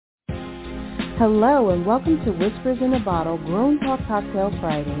Hello and welcome to Whispers in a Bottle Grown Talk Cocktail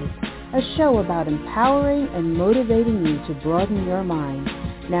Fridays, a show about empowering and motivating you to broaden your mind.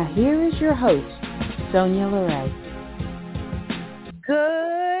 Now here is your host, Sonia Loray.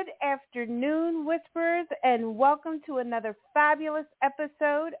 Good afternoon, Whispers, and welcome to another fabulous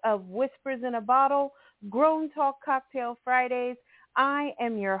episode of Whispers in a Bottle Grown Talk Cocktail Fridays. I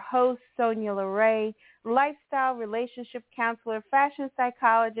am your host, Sonia Loray, lifestyle relationship counselor, fashion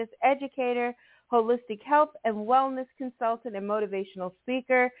psychologist, educator, holistic health and wellness consultant, and motivational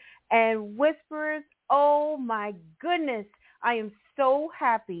speaker. And Whisperers, oh my goodness, I am so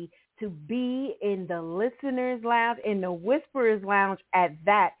happy to be in the listeners' lounge, in the Whisperers' lounge at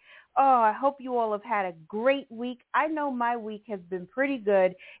that. Oh, I hope you all have had a great week. I know my week has been pretty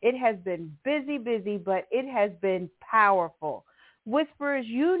good. It has been busy, but it has been powerful. Whisperers,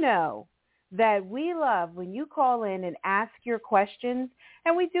 you know that we love when you call in and ask your questions,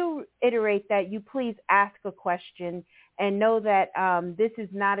 and we do iterate that you please ask a question and know that this is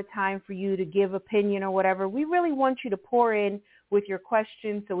not a time for you to give opinion or whatever. We really want you to pour in with your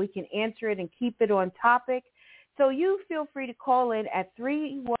question so we can answer it and keep it on topic. So you feel free to call in at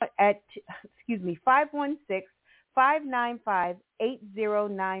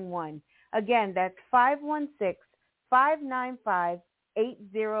 516-595-8091. Again, that's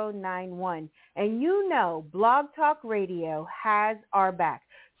 516-595-8091. And you know Blog Talk Radio has our back.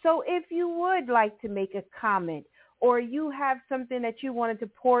 So if you would like to make a comment or you have something that you wanted to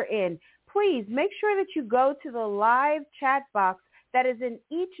pour in, please make sure that you go to the live chat box that is in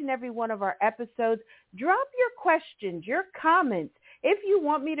each and every one of our episodes. Drop your questions, your comments. If you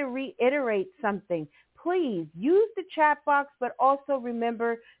want me to reiterate something, please use the chat box, but also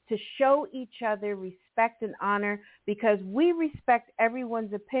remember to show each other respect and honor, because we respect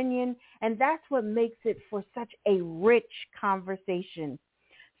everyone's opinion, and that's what makes it for such a rich conversation.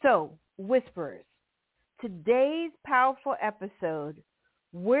 So, Whisperers, today's powerful episode,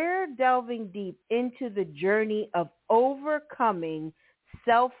 we're delving deep into the journey of overcoming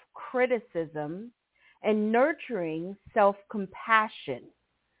self-criticism and nurturing self-compassion.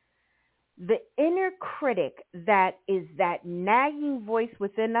 The inner critic that is that nagging voice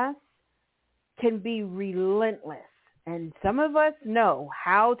within us can be relentless, and some of us know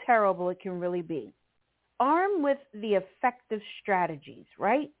how terrible it can really be. Armed with the effective strategies,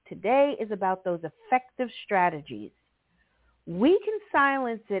 right? Today is about those effective strategies. We can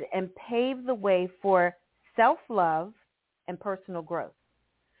silence it and pave the way for self-love and personal growth.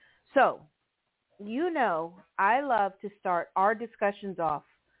 So, you know, I love to start our discussions off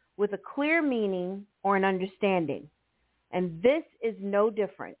with a clear meaning or an understanding. And this is no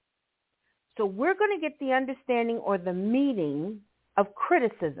different. So we're going to get the understanding or the meaning of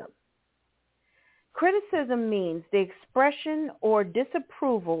criticism. Criticism means the expression or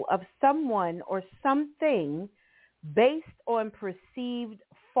disapproval of someone or something based on perceived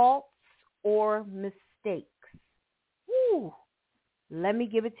faults or mistakes. Woo. Let me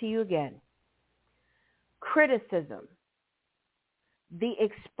give it to you again. Criticism. The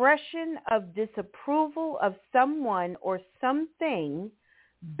expression of disapproval of someone or something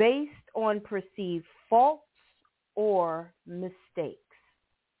based on perceived faults or mistakes.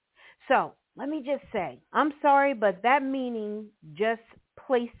 So let me just say, I'm sorry, but that meaning just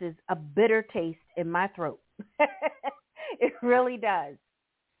places a bitter taste in my throat. It really does.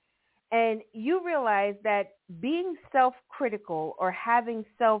 And you realize that being self-critical or having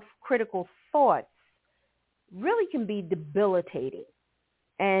self-critical thoughts really can be debilitating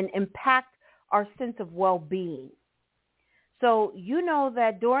and impact our sense of well-being. So you know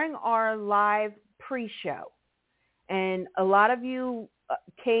that during our live pre-show, and a lot of you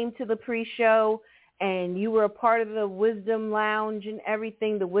came to the pre-show and you were a part of the Wisdom Lounge and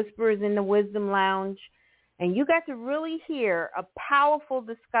everything, the Whisperers in the Wisdom Lounge, and you got to really hear a powerful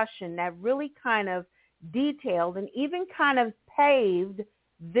discussion that really kind of detailed and even kind of paved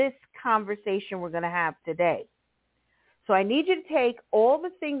this conversation we're going to have today. So I need you to take all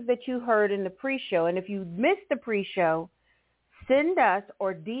the things that you heard in the pre-show, and if you missed the pre-show, send us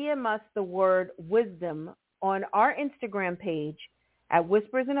or DM us the word wisdom on our Instagram page at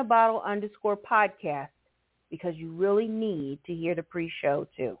whispersinabottle_podcast, because you really need to hear the pre-show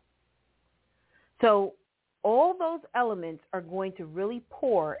too. So all those elements are going to really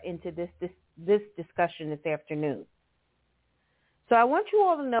pour into this discussion this afternoon. So I want you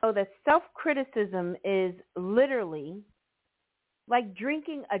all to know that self-criticism is literally like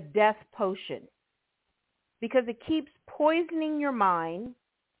drinking a death potion, because it keeps poisoning your mind,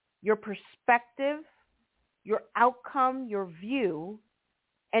 your perspective, your outcome, your view,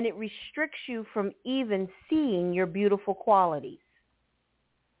 and it restricts you from even seeing your beautiful qualities.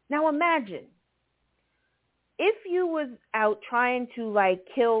 Now imagine if you was out trying to like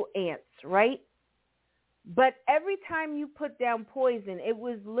kill ants, right? But every time you put down poison, it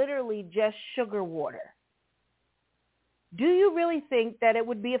was literally just sugar water. Do you really think that it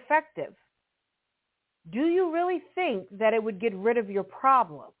would be effective? Do you really think that it would get rid of your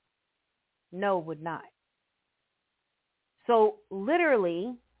problem? No, it would not. So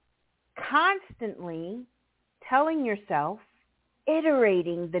literally, constantly telling yourself,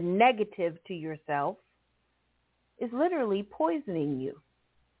 iterating the negative to yourself is literally poisoning you.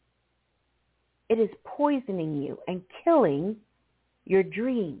 It is poisoning you and killing your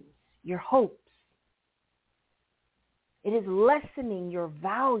dreams, your hopes. It is lessening your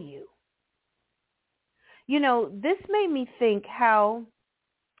value. You know, this made me think how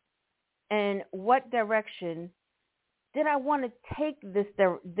and what direction did I want to take this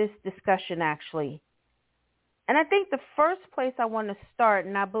discussion actually. And I think the first place I want to start,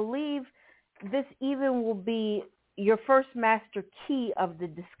 and I believe this even will be your first master key of the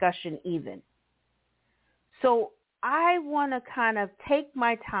discussion even. So I want to kind of take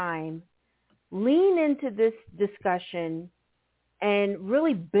my time, lean into this discussion, and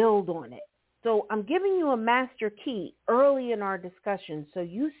really build on it. So I'm giving you a master key early in our discussion so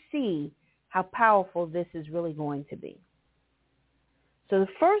you see how powerful this is really going to be. So the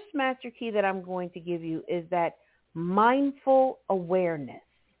first master key that I'm going to give you is that mindful awareness.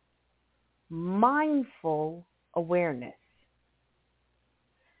 Mindful awareness.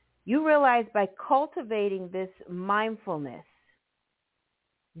 You realize by cultivating this mindfulness,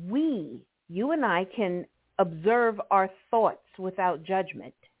 you and I can observe our thoughts without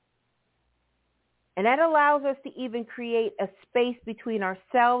judgment. And that allows us to even create a space between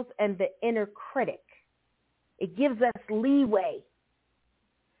ourselves and the inner critic. It gives us leeway.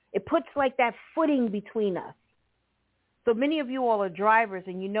 It puts like that footing between us. So many of you all are drivers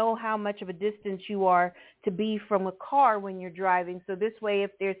and you know how much of a distance you are to be from a car when you're driving. So this way, if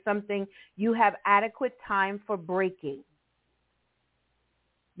there's something, you have adequate time for braking.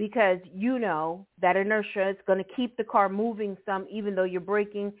 Because you know that inertia is going to keep the car moving some, even though you're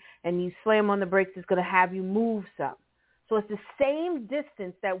braking and you slam on the brakes, it's going to have you move some. So it's the same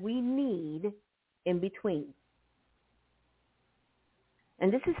distance that we need in between.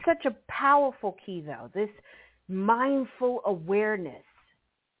 And this is such a powerful key, though, this mindful awareness,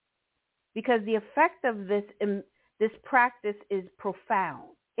 because the effect of this practice is profound.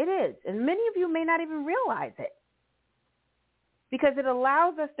 It is. And many of you may not even realize it, because it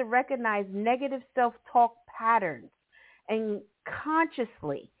allows us to recognize negative self-talk patterns and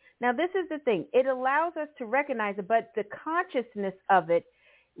consciously. Now, this is the thing. It allows us to recognize it, but the consciousness of it,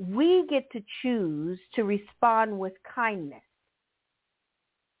 we get to choose to respond with kindness.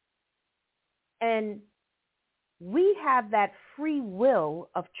 And we have that free will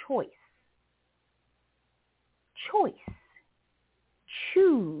of choice. Choice.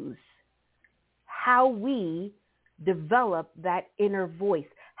 Choose how we develop that inner voice,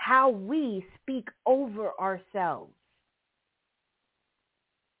 how we speak over ourselves.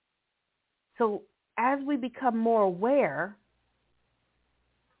 So as we become more aware,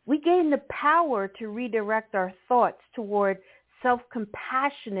 we gain the power to redirect our thoughts toward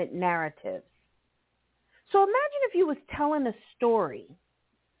self-compassionate narratives. So imagine if you was telling a story,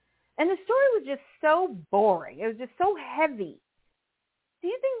 and the story was just so boring. It was just so heavy. Do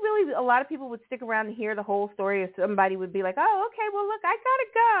you think really a lot of people would stick around and hear the whole story, or somebody would be like, oh, okay, well, look, I got to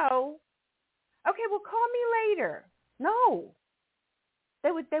go. Okay, well, call me later. No.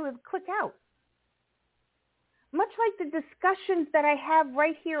 They would click out. Much like the discussions that I have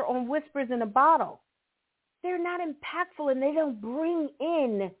right here on Whispers in a Bottle. They're not impactful, and they don't bring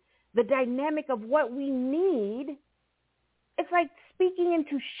in the dynamic of what we need. It's like speaking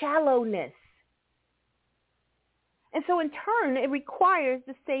into shallowness. And so in turn, it requires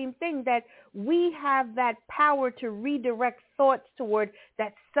the same thing, that we have that power to redirect thoughts toward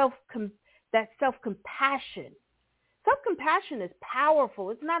that self-compassion. Self-compassion is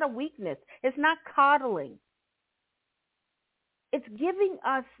powerful. It's not a weakness. It's not coddling. It's giving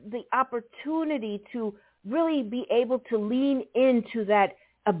us the opportunity to really be able to lean into that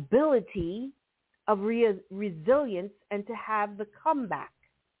ability of resilience and to have the comeback.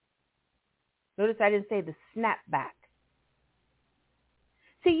 Notice I didn't say the snapback.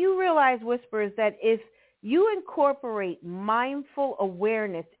 So you realize, Whisperers, that if you incorporate mindful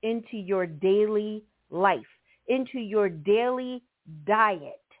awareness into your daily life, into your daily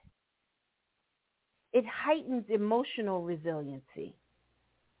diet, it heightens emotional resiliency.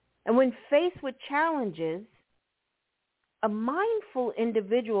 And when faced with challenges, a mindful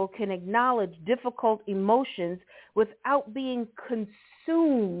individual can acknowledge difficult emotions without being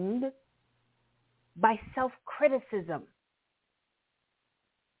consumed by self-criticism.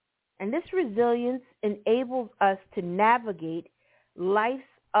 And this resilience enables us to navigate life's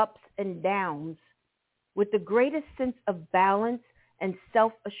ups and downs with the greatest sense of balance and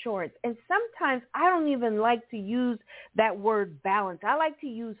self-assurance. And sometimes I don't even like to use that word balance. I like to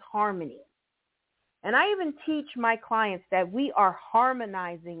use harmony. And I even teach my clients that we are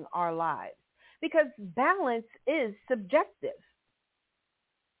harmonizing our lives because balance is subjective.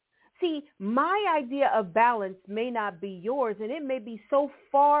 See, my idea of balance may not be yours, and it may be so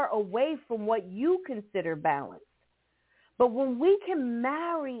far away from what you consider balance. But when we can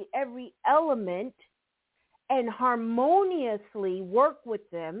marry every element and harmoniously work with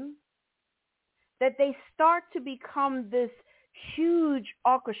them, that they start to become this huge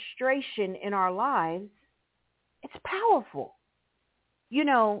orchestration in our lives, it's powerful. You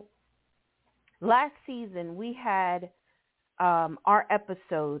know, last season we had our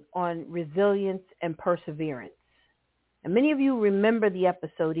episode on resilience and perseverance. And many of you remember the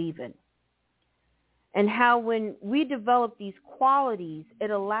episode even. And how when we develop these qualities,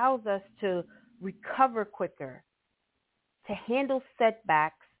 it allows us to recover quicker, to handle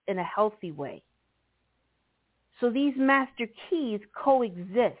setbacks in a healthy way. So these master keys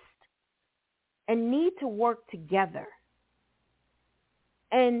coexist and need to work together.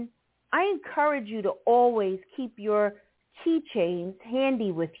 And I encourage you to always keep your keychains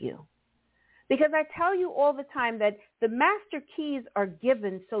handy with you. Because I tell you all the time that the master keys are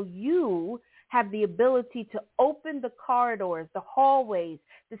given so you have the ability to open the corridors, the hallways,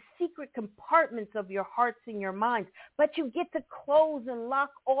 the secret compartments of your hearts and your minds. But you get to close and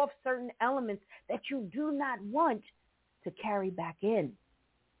lock off certain elements that you do not want to carry back in.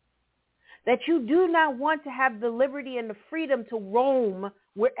 That you do not want to have the liberty and the freedom to roam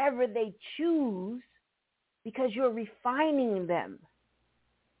wherever they choose, because you're refining them,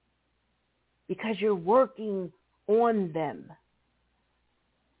 because you're working on them.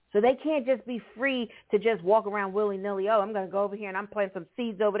 So they can't just be free to just walk around willy-nilly. Oh, I'm going to go over here and I'm planting some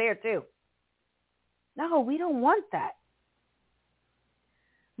seeds over there too. No, we don't want that.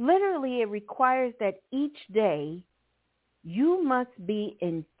 Literally, it requires that each day you must be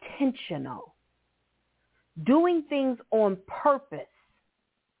intentional, doing things on purpose,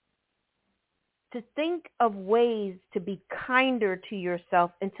 to think of ways to be kinder to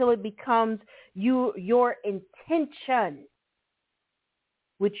yourself until it becomes your intention,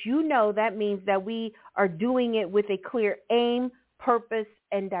 which you know that means that we are doing it with a clear aim, purpose,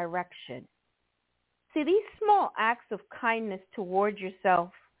 and direction. See, these small acts of kindness towards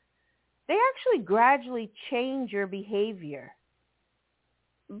yourself, they actually gradually change your behavior.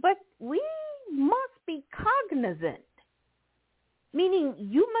 But we must be cognizant. Meaning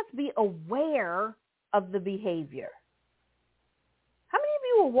you must be aware of the behavior. How many of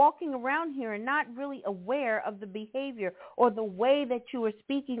you are walking around here and not really aware of the behavior or the way that you are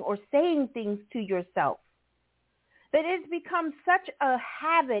speaking or saying things to yourself? That it's become such a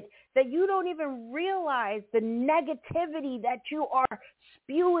habit that you don't even realize the negativity that you are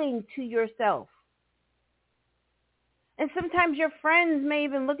spewing to yourself. And sometimes your friends may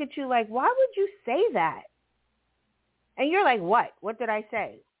even look at you like, why would you say that? And you're like, what? What did I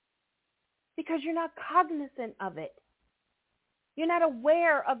say? Because you're not cognizant of it. You're not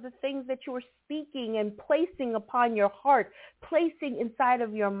aware of the things that you are speaking and placing upon your heart, placing inside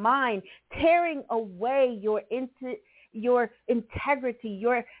of your mind, tearing away your integrity, your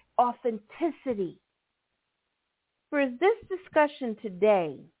authenticity. Whereas this discussion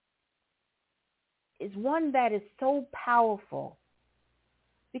today is one that is so powerful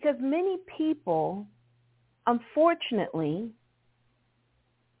because many people, unfortunately,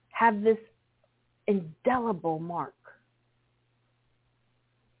 have this indelible mark.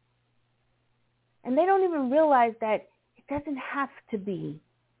 And they don't even realize that it doesn't have to be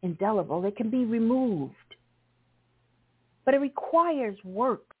indelible. It can be removed. But it requires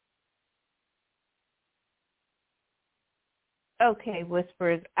work. Okay,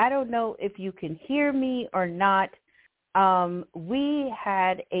 Whisperers, I don't know if you can hear me or not. We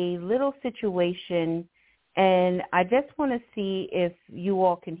had a little situation, and I just want to see if you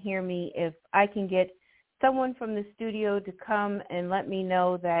all can hear me, if I can get someone from the studio to come and let me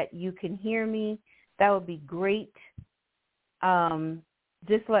know that you can hear me. That would be great.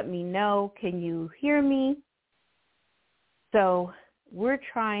 Just let me know. Can you hear me? So we're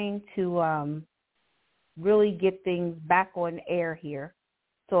trying to really get things back on air here.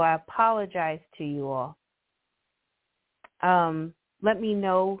 So I apologize to you all. Let me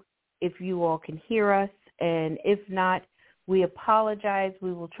know if you all can hear us. And if not, we apologize.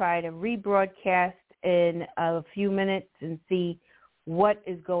 We will try to rebroadcast in a few minutes and see what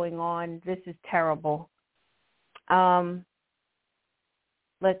is going on. This is terrible.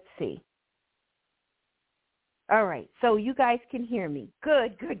 Let's see. All right, so you guys can hear me.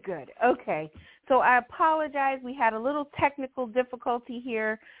 Good. Okay, so I apologize. We had a little technical difficulty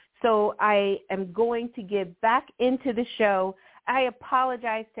here, so I am going to get back into the show. I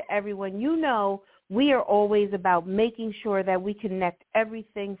apologize to everyone. You know, we are always about making sure that we connect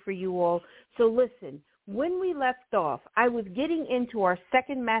everything for you all. So listen, when we left off, I was getting into our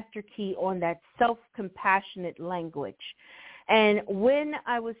second master key on that self-compassionate language. And when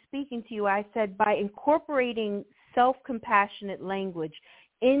I was speaking to you, I said by incorporating self-compassionate language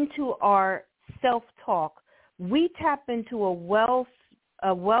into our self-talk, we tap into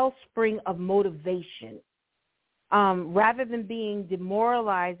a wellspring of motivation. Rather than being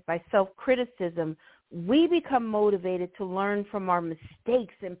demoralized by self-criticism, we become motivated to learn from our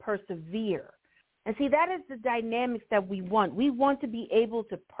mistakes and persevere. And see, that is the dynamics that we want. We want to be able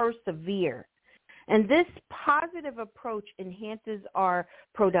to persevere. And this positive approach enhances our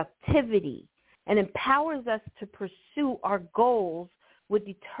productivity and empowers us to pursue our goals with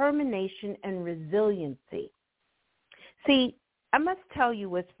determination and resiliency. See, I must tell you,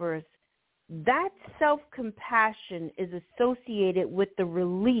 Whisperers, that self-compassion is associated with the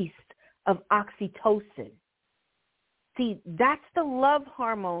release of oxytocin. See, that's the love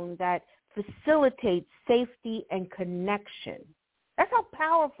hormone that facilitates safety and connection. That's how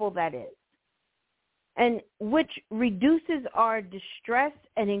powerful that is. And which reduces our distress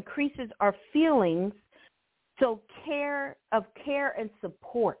and increases our feelings, so care and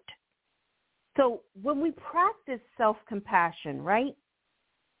support. So when we practice self-compassion, right,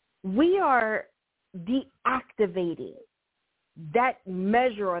 we are deactivating that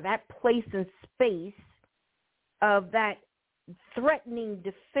measure or that place and space of that threatening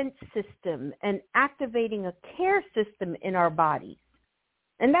defense system and activating a care system in our bodies.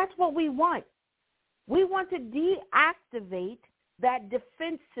 And that's what we want. We want to deactivate that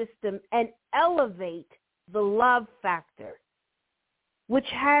defense system and elevate the love factor, which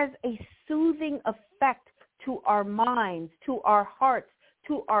has a soothing effect to our minds, to our hearts,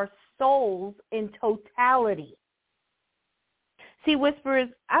 to our souls in totality. See, Whisperers,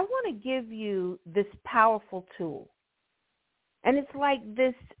 I want to give you this powerful tool. And it's like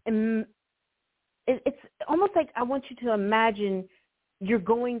this, it's almost like I want you to imagine you're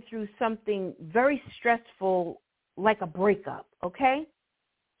going through something very stressful, like a breakup, okay?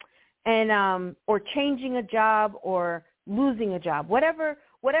 And or changing a job or losing a job, whatever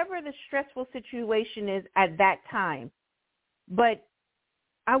the stressful situation is at that time. But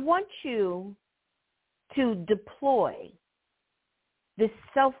I want you to deploy this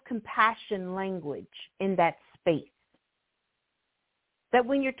self-compassion language in that space. That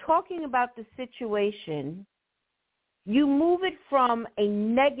when you're talking about the situation, you move it from a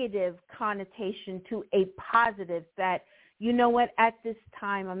negative connotation to a positive that, you know what, at this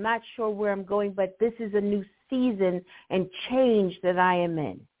time, I'm not sure where I'm going, but this is a new season and change that I am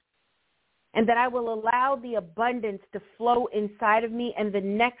in. And that I will allow the abundance to flow inside of me, and the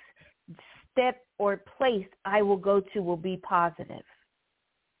next step or place I will go to will be positive.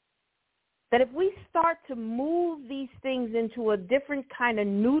 That if we start to move these things into a different kind of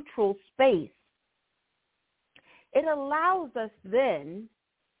neutral space, it allows us then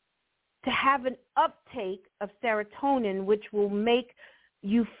to have an uptake of serotonin, which will make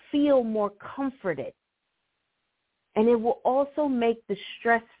you feel more comforted. And it will also make the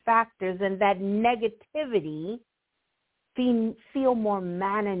stress factors and that negativity feel more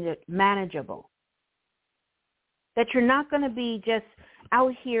manageable. That you're not going to be just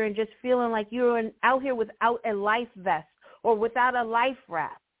out here and just feeling like you're out here without a life vest or without a life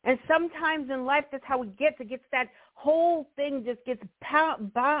raft. And sometimes in life, that's how it gets. It gets that whole thing just gets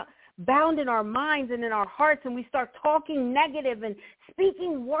bound in our minds and in our hearts, and we start talking negative and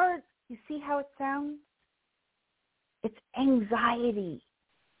speaking words. You see how it sounds? It's anxiety.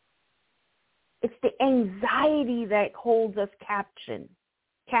 It's the anxiety that holds us captive.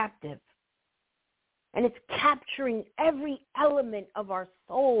 And it's capturing every element of our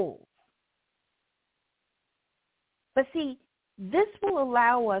souls. But see, this will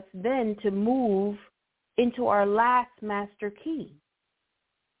allow us then to move into our last master key.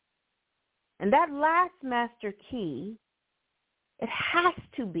 And that last master key, it has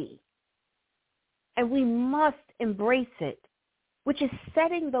to be, and we must embrace it, which is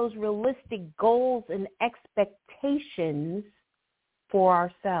setting those realistic goals and expectations for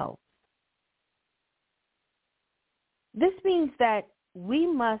ourselves. This means that we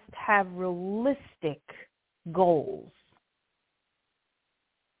must have realistic goals.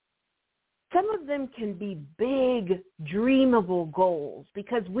 Some of them can be big, dreamable goals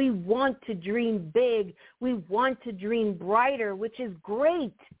because we want to dream big. We want to dream brighter, which is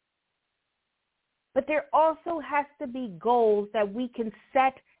great. But there also has to be goals that we can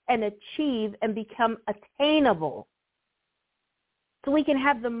set and achieve and become attainable. So we can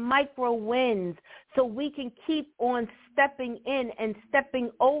have the micro wins, so we can keep on stepping in and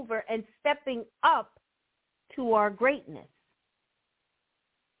stepping over and stepping up to our greatness.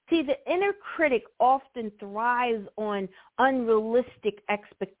 See, the inner critic often thrives on unrealistic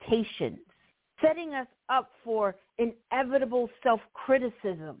expectations, setting us up for inevitable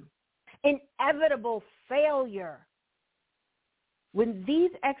self-criticism, inevitable failure, when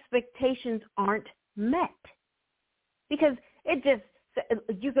these expectations aren't met. Because it just,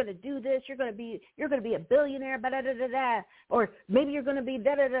 you're going to do this, you're going to be a billionaire, or maybe you're going to be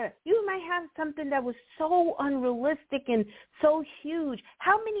da-da-da. You might have something that was so unrealistic and so huge.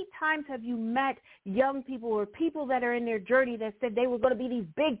 How many times have you met young people or people that are in their journey that said they were going to be these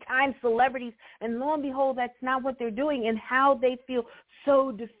big-time celebrities, and lo and behold, that's not what they're doing, and how they feel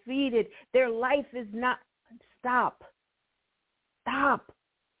so defeated. Their life is not. Stop.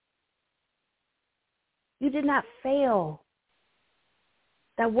 You did not fail.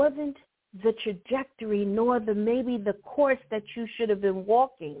 That wasn't the trajectory nor maybe the course that you should have been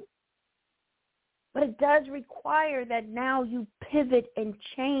walking. But it does require that now you pivot and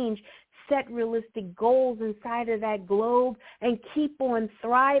change, set realistic goals inside of that globe, and keep on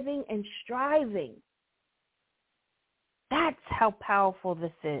thriving and striving. That's how powerful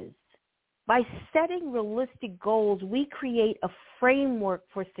this is. By setting realistic goals, we create a framework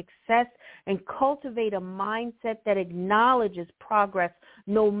for success and cultivate a mindset that acknowledges progress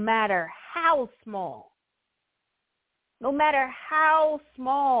no matter how small. No matter how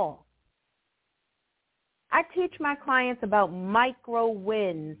small. I teach my clients about micro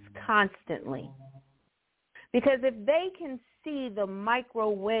wins constantly. Because if they can see the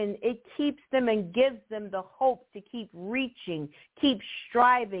micro win, it keeps them and gives them the hope to keep reaching, keep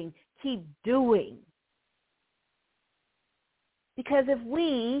striving, keep doing. Because if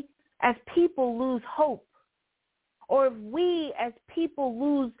we as people lose hope, or if we as people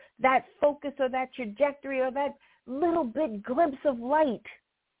lose that focus or that trajectory or that little bit glimpse of light,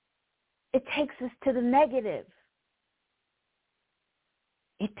 it takes us to the negative.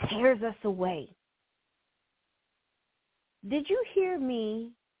 It tears us away. Did you hear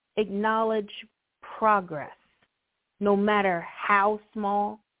me acknowledge progress, no matter how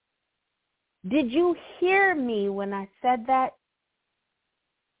small? Did you hear me when I said that?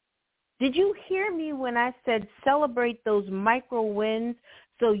 Did you hear me when I said celebrate those micro wins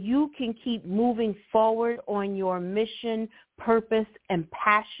so you can keep moving forward on your mission, purpose, and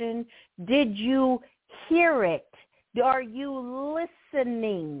passion? Did you hear it? Are you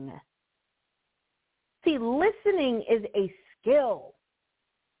listening? See, listening is a skill.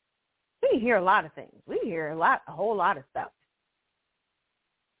 We hear a lot of things. We hear a whole lot of stuff.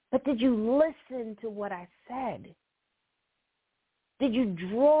 But did you listen to what I said? Did you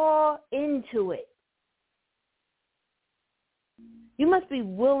draw into it? You must be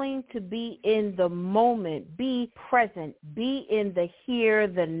willing to be in the moment, be present, be in the here,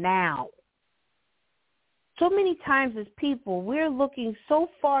 the now. So many times as people, we're looking so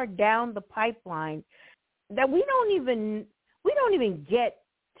far down the pipeline that we don't even get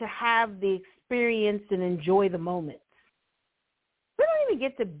to have the experience and enjoy the moment. We don't even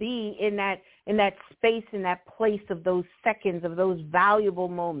get to be in that space, in that place of those seconds, of those valuable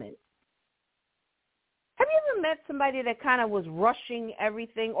moments. Have you ever met somebody that kind of was rushing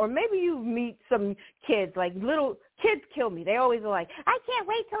everything? Or maybe you meet some kids, like little kids kill me. They always are like, I can't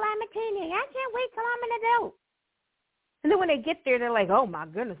wait till I'm a teenager. I can't wait till I'm an adult. And then when they get there, they're like, oh, my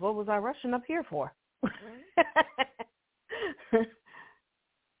goodness, what was I rushing up here for?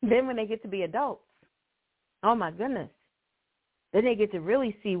 Then when they get to be adults, oh, my goodness. Then they get to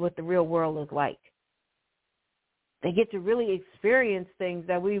really see what the real world is like. They get to really experience things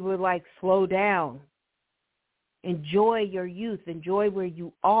that we would like slow down. Enjoy your youth. Enjoy where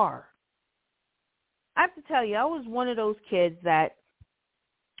you are. I have to tell you, I was one of those kids that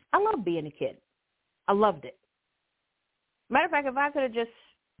I loved being a kid. I loved it. Matter of fact, if I could have just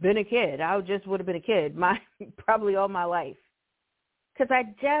been a kid, I just would have been a kid probably all my life. Because I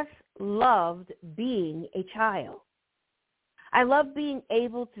just loved being a child. I love being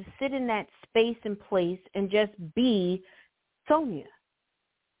able to sit in that space and place and just be Sonia.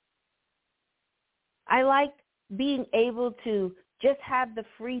 I like being able to just have the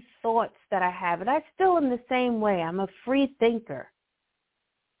free thoughts that I have. And I still am the same way. I'm a free thinker.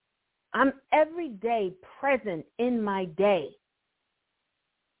 I'm every day present in my day.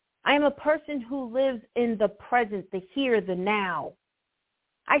 I am a person who lives in the present, the here, the now.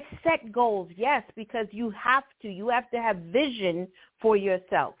 I set goals, yes, because you have to. You have to have vision for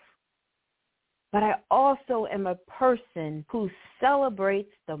yourself. But I also am a person who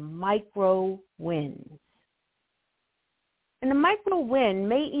celebrates the micro wins. And the micro win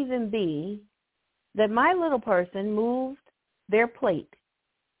may even be that my little person moved their plate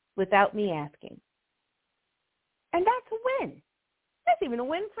without me asking. And that's a win. That's even a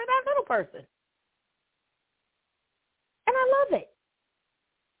win for that little person. And I love it.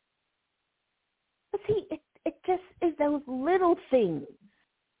 But see, it just is those little things.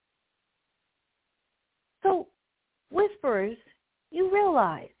 So, whisperers, you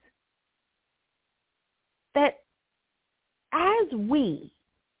realize that as we,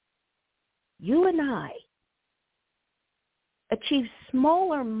 you and I, achieve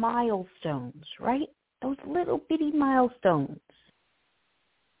smaller milestones, right? Those little bitty milestones,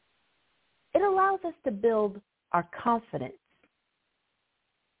 it allows us to build our confidence.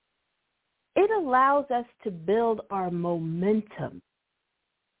 It allows us to build our momentum,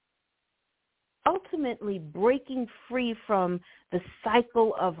 ultimately breaking free from the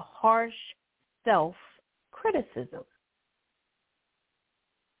cycle of harsh self-criticism.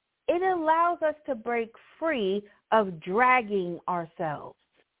 It allows us to break free of dragging ourselves.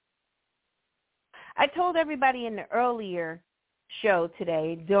 I told everybody in the earlier show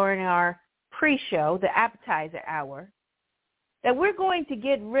today, during our pre-show, the appetizer hour, that we're going to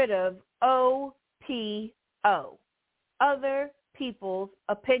get rid of OPO, other people's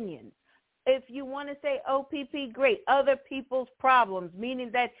opinions. If you want to say OPP, great, other people's problems,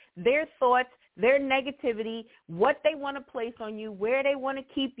 meaning that their thoughts, their negativity, what they want to place on you, where they want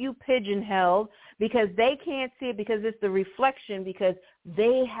to keep you pigeonholed because they can't see it, because it's the reflection, because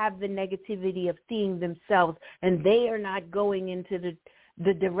they have the negativity of seeing themselves and they are not going into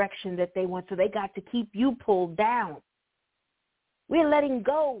the direction that they want. So they got to keep you pulled down. We're letting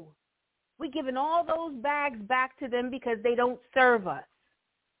go. We're giving all those bags back to them because they don't serve us.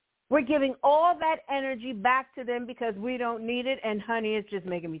 We're giving all that energy back to them because we don't need it, and honey, it's just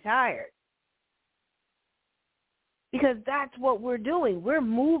making me tired. Because that's what we're doing. We're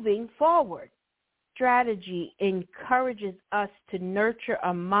moving forward. Strategy encourages us to nurture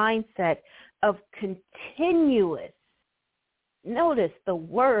a mindset of continuous, notice the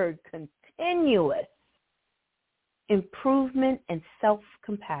word continuous, improvement and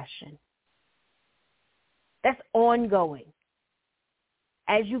self-compassion. That's ongoing.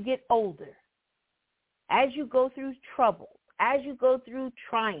 As you get older, as you go through trouble, as you go through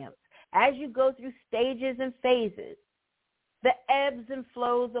triumphs, as you go through stages and phases, the ebbs and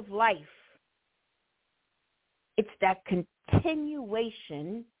flows of life, it's that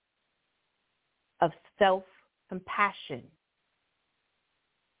continuation of self-compassion.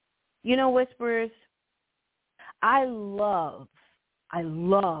 You know, whisperers, I love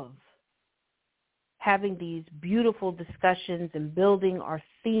having these beautiful discussions and building our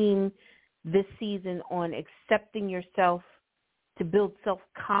theme this season on accepting yourself to build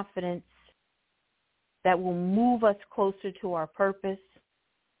self-confidence that will move us closer to our purpose.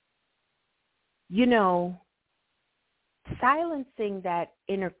 You know, silencing that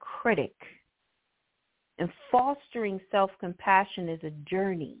inner critic and fostering self-compassion is a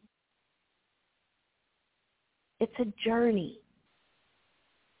journey. It's a journey.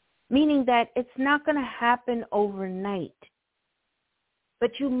 Meaning that it's not going to happen overnight.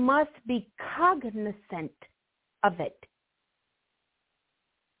 But you must be cognizant of it.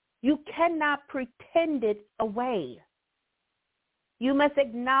 You cannot pretend it away. You must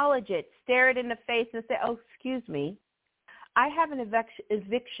acknowledge it, stare it in the face and say, oh, excuse me, I have an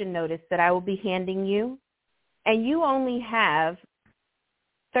eviction notice that I will be handing you, and you only have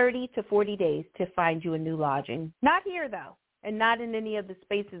 30 to 40 days to find you a new lodging. Not here, though. And not in any of the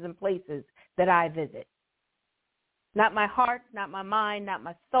spaces and places that I visit. Not my heart, not my mind, not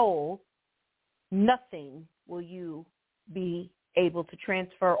my soul. Nothing will you be able to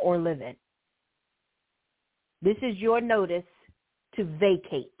transfer or live in. This is your notice to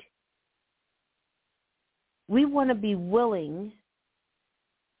vacate. We want to be willing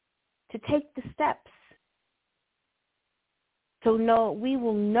to take the steps. So we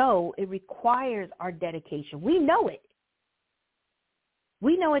will know it requires our dedication. We know it.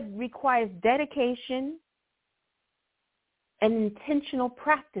 We know it requires dedication and intentional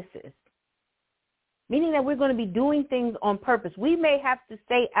practices, meaning that we're going to be doing things on purpose. We may have to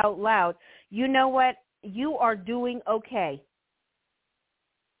say out loud, you know what, you are doing okay.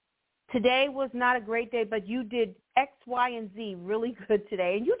 Today was not a great day, but you did X, Y, and Z really good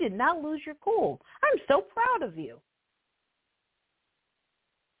today, and you did not lose your cool. I'm so proud of you.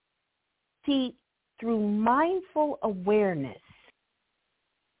 See, through mindful awareness,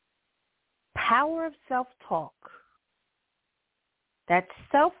 power of self-talk, that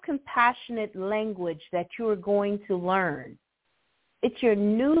self-compassionate language that you are going to learn, it's your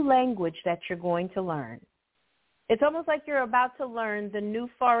new language that you're going to learn. It's almost like you're about to learn the new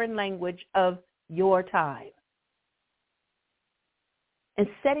foreign language of your time. And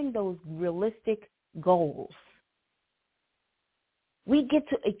setting those realistic goals. We get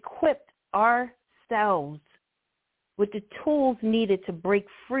to equip ourselves with the tools needed to break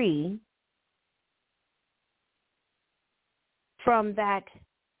free from that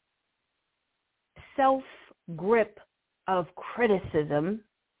self-grip of criticism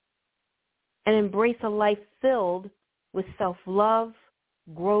and embrace a life filled with self-love,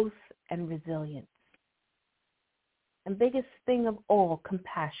 growth, and resilience. And biggest thing of all,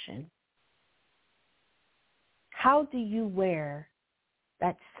 compassion. How do you wear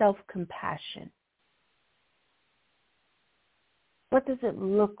that self-compassion? What does it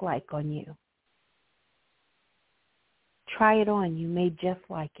look like on you? Try it on. You may just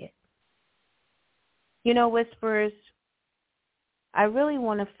like it. You know, Whisperers, I really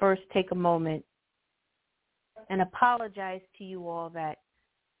want to first take a moment and apologize to you all that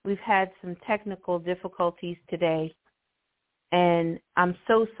we've had some technical difficulties today. And I'm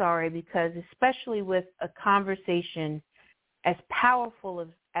so sorry because especially with a conversation as powerful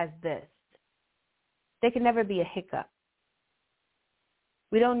as this, there can never be a hiccup.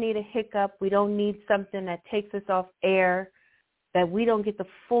 We don't need a hiccup. We don't need something that takes us off air, that we don't get the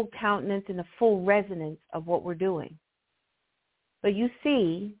full countenance and the full resonance of what we're doing. But you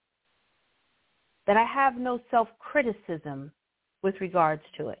see that I have no self-criticism with regards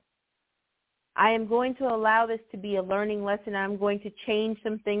to it. I am going to allow this to be a learning lesson. I'm going to change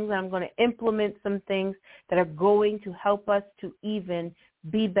some things. I'm going to implement some things that are going to help us to even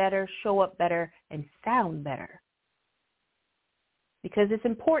be better, show up better, and sound better. Because it's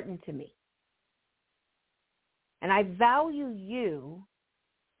important to me. And I value you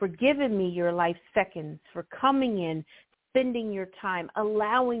for giving me your life seconds, for coming in, spending your time,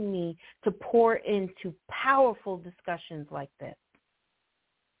 allowing me to pour into powerful discussions like this.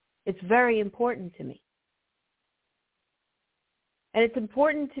 It's very important to me. And it's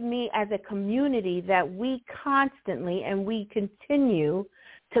important to me as a community that we constantly and we continue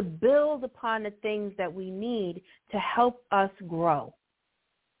to build upon the things that we need to help us grow.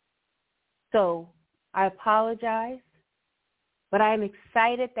 So I apologize, but I'm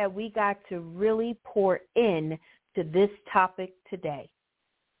excited that we got to really pour in to this topic today,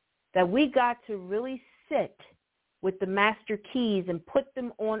 that we got to really sit with the master keys and put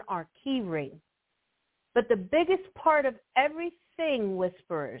them on our key ring. But the biggest part of everything,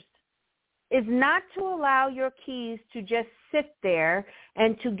 Whisperers, is not to allow your keys to just sit there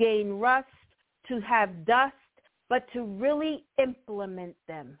and to gain rust, to have dust, but to really implement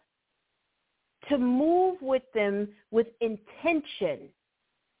them, to move with them with intention.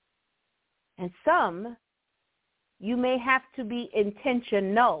 And some you may have to be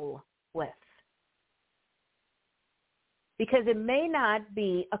intentional with, because it may not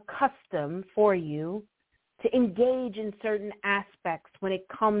be a custom for you to engage in certain aspects when it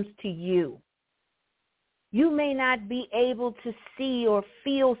comes to you. You may not be able to see or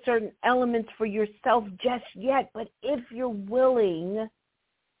feel certain elements for yourself just yet, but if you're willing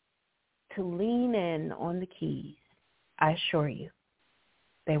to lean in on the keys, I assure you,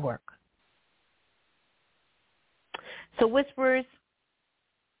 they work. So Whisperers,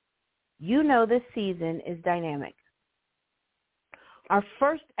 you know this season is dynamic. Our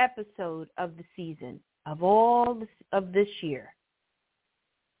first episode of the season, of this year,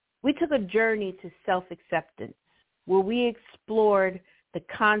 we took a journey to self-acceptance where we explored the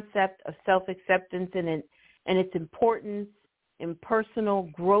concept of self-acceptance and its importance in personal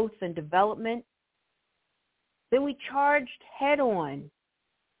growth and development. Then we charged head-on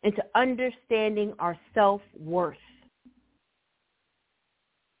into understanding our self-worth.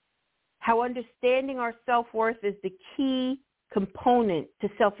 How understanding our self-worth is the key component to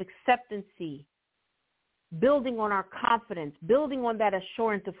self-acceptance, building on our confidence, building on that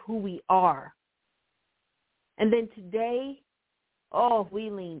assurance of who we are. And then today, we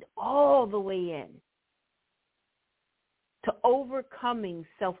leaned all the way in to overcoming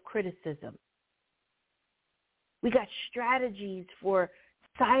self-criticism. We got strategies for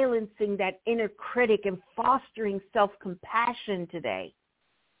silencing that inner critic and fostering self-compassion today.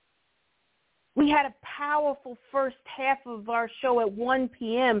 We had a powerful first half of our show at 1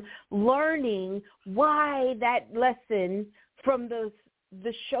 p.m. learning why that lesson from the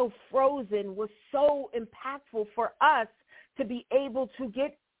show Frozen was so impactful for us to be able to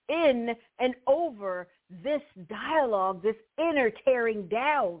get in and over this dialogue, this inner tearing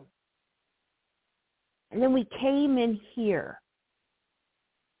down. And then we came in here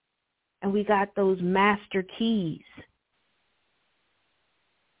and we got those master keys.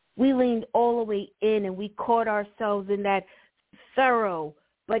 We leaned all the way in and we caught ourselves in that thorough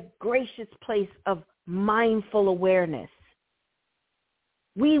but gracious place of mindful awareness.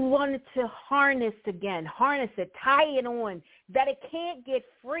 We wanted to harness it, tie it on, that it can't get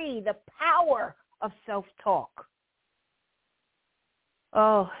free, the power of self-talk.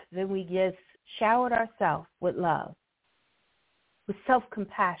 Oh, then we just showered ourselves with love, with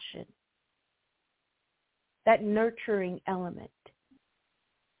self-compassion, that nurturing element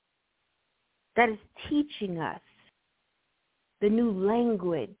that is teaching us the new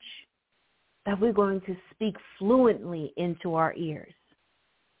language that we're going to speak fluently into our ears,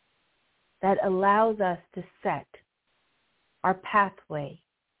 that allows us to set our pathway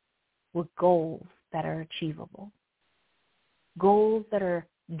with goals that are achievable, goals that are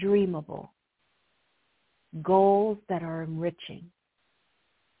dreamable, goals that are enriching.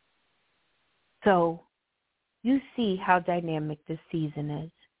 So you see how dynamic this season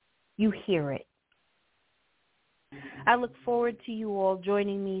is. You hear it. I look forward to you all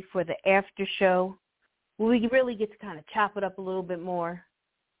joining me for the after show, where we really get to kind of chop it up a little bit more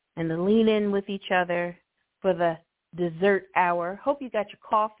and to lean in with each other for the dessert hour. Hope you got your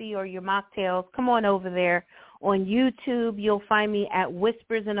coffee or your mocktails. Come on over there. On YouTube, you'll find me at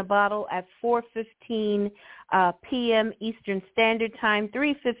Whispers in a Bottle at 4:15 p.m. Eastern Standard Time,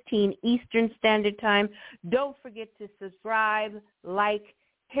 3:15 Eastern Standard Time. Don't forget to subscribe, like,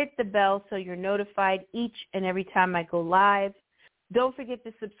 hit the bell so you're notified each and every time I go live. Don't forget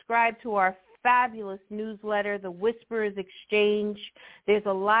to subscribe to our fabulous newsletter, The Whisperers Exchange. There's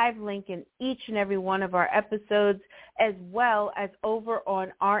a live link in each and every one of our episodes, as well as over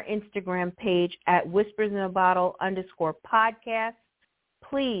on our Instagram page at whispersinabottle_podcast.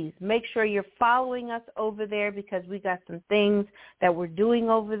 Please make sure you're following us over there, because we got some things that we're doing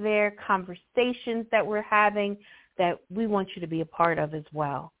over there, conversations that we're having that we want you to be a part of as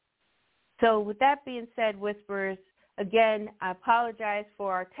well. So with that being said, Whisperers, again, I apologize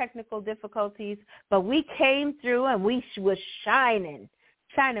for our technical difficulties, but we came through and we was shining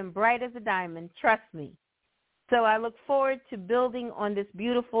bright as a diamond, trust me. So I look forward to building on this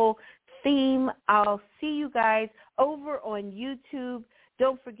beautiful theme. I'll see you guys over on YouTube.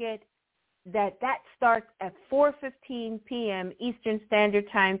 Don't forget that starts at 4:15 p.m. Eastern Standard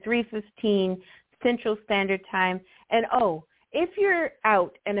Time, 3:15 Central Standard Time. And, if you're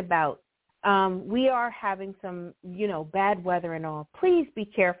out and about, we are having some, bad weather and all. Please be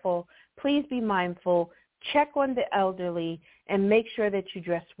careful. Please be mindful. Check on the elderly and make sure that you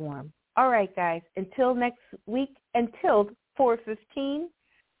dress warm. All right, guys, until next week, until 4:15,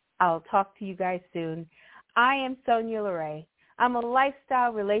 I'll talk to you guys soon. I am Sonia LeRae. I'm a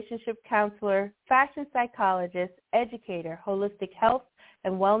lifestyle relationship counselor, fashion psychologist, educator, holistic health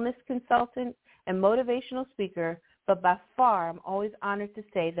and wellness consultant, and motivational speaker, but by far I'm always honored to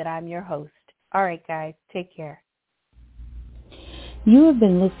say that I'm your host. All right, guys, take care. You have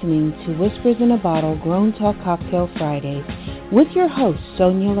been listening to Whispers in a Bottle Grown Talk Cocktail Fridays with your host,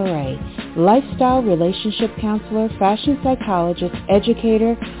 Sonia LeRae, lifestyle relationship counselor, fashion psychologist,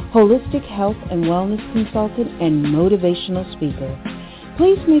 educator, holistic health and wellness consultant, and motivational speaker.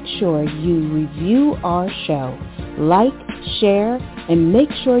 Please make sure you review our show, like, share, and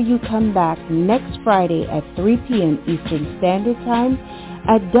make sure you come back next Friday at 3 p.m. Eastern Standard Time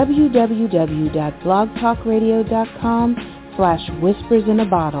at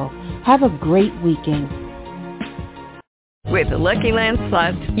www.blogtalkradio.com/whispersinabottle. Have a great weekend. With the Lucky Land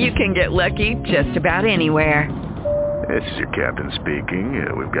Slots, you can get lucky just about anywhere. This is your captain speaking.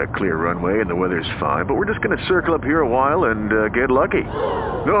 We've got clear runway and the weather's fine, but we're just going to circle up here a while and get lucky.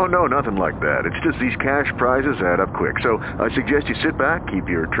 No, nothing like that. It's just these cash prizes add up quick. So I suggest you sit back, keep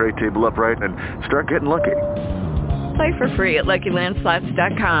your tray table upright, and start getting lucky. Play for free at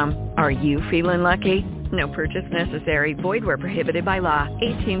LuckyLandSlots.com. Are you feeling lucky? No purchase necessary. Void where prohibited by law.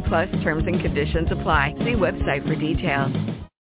 18+ terms and conditions apply. See website for details.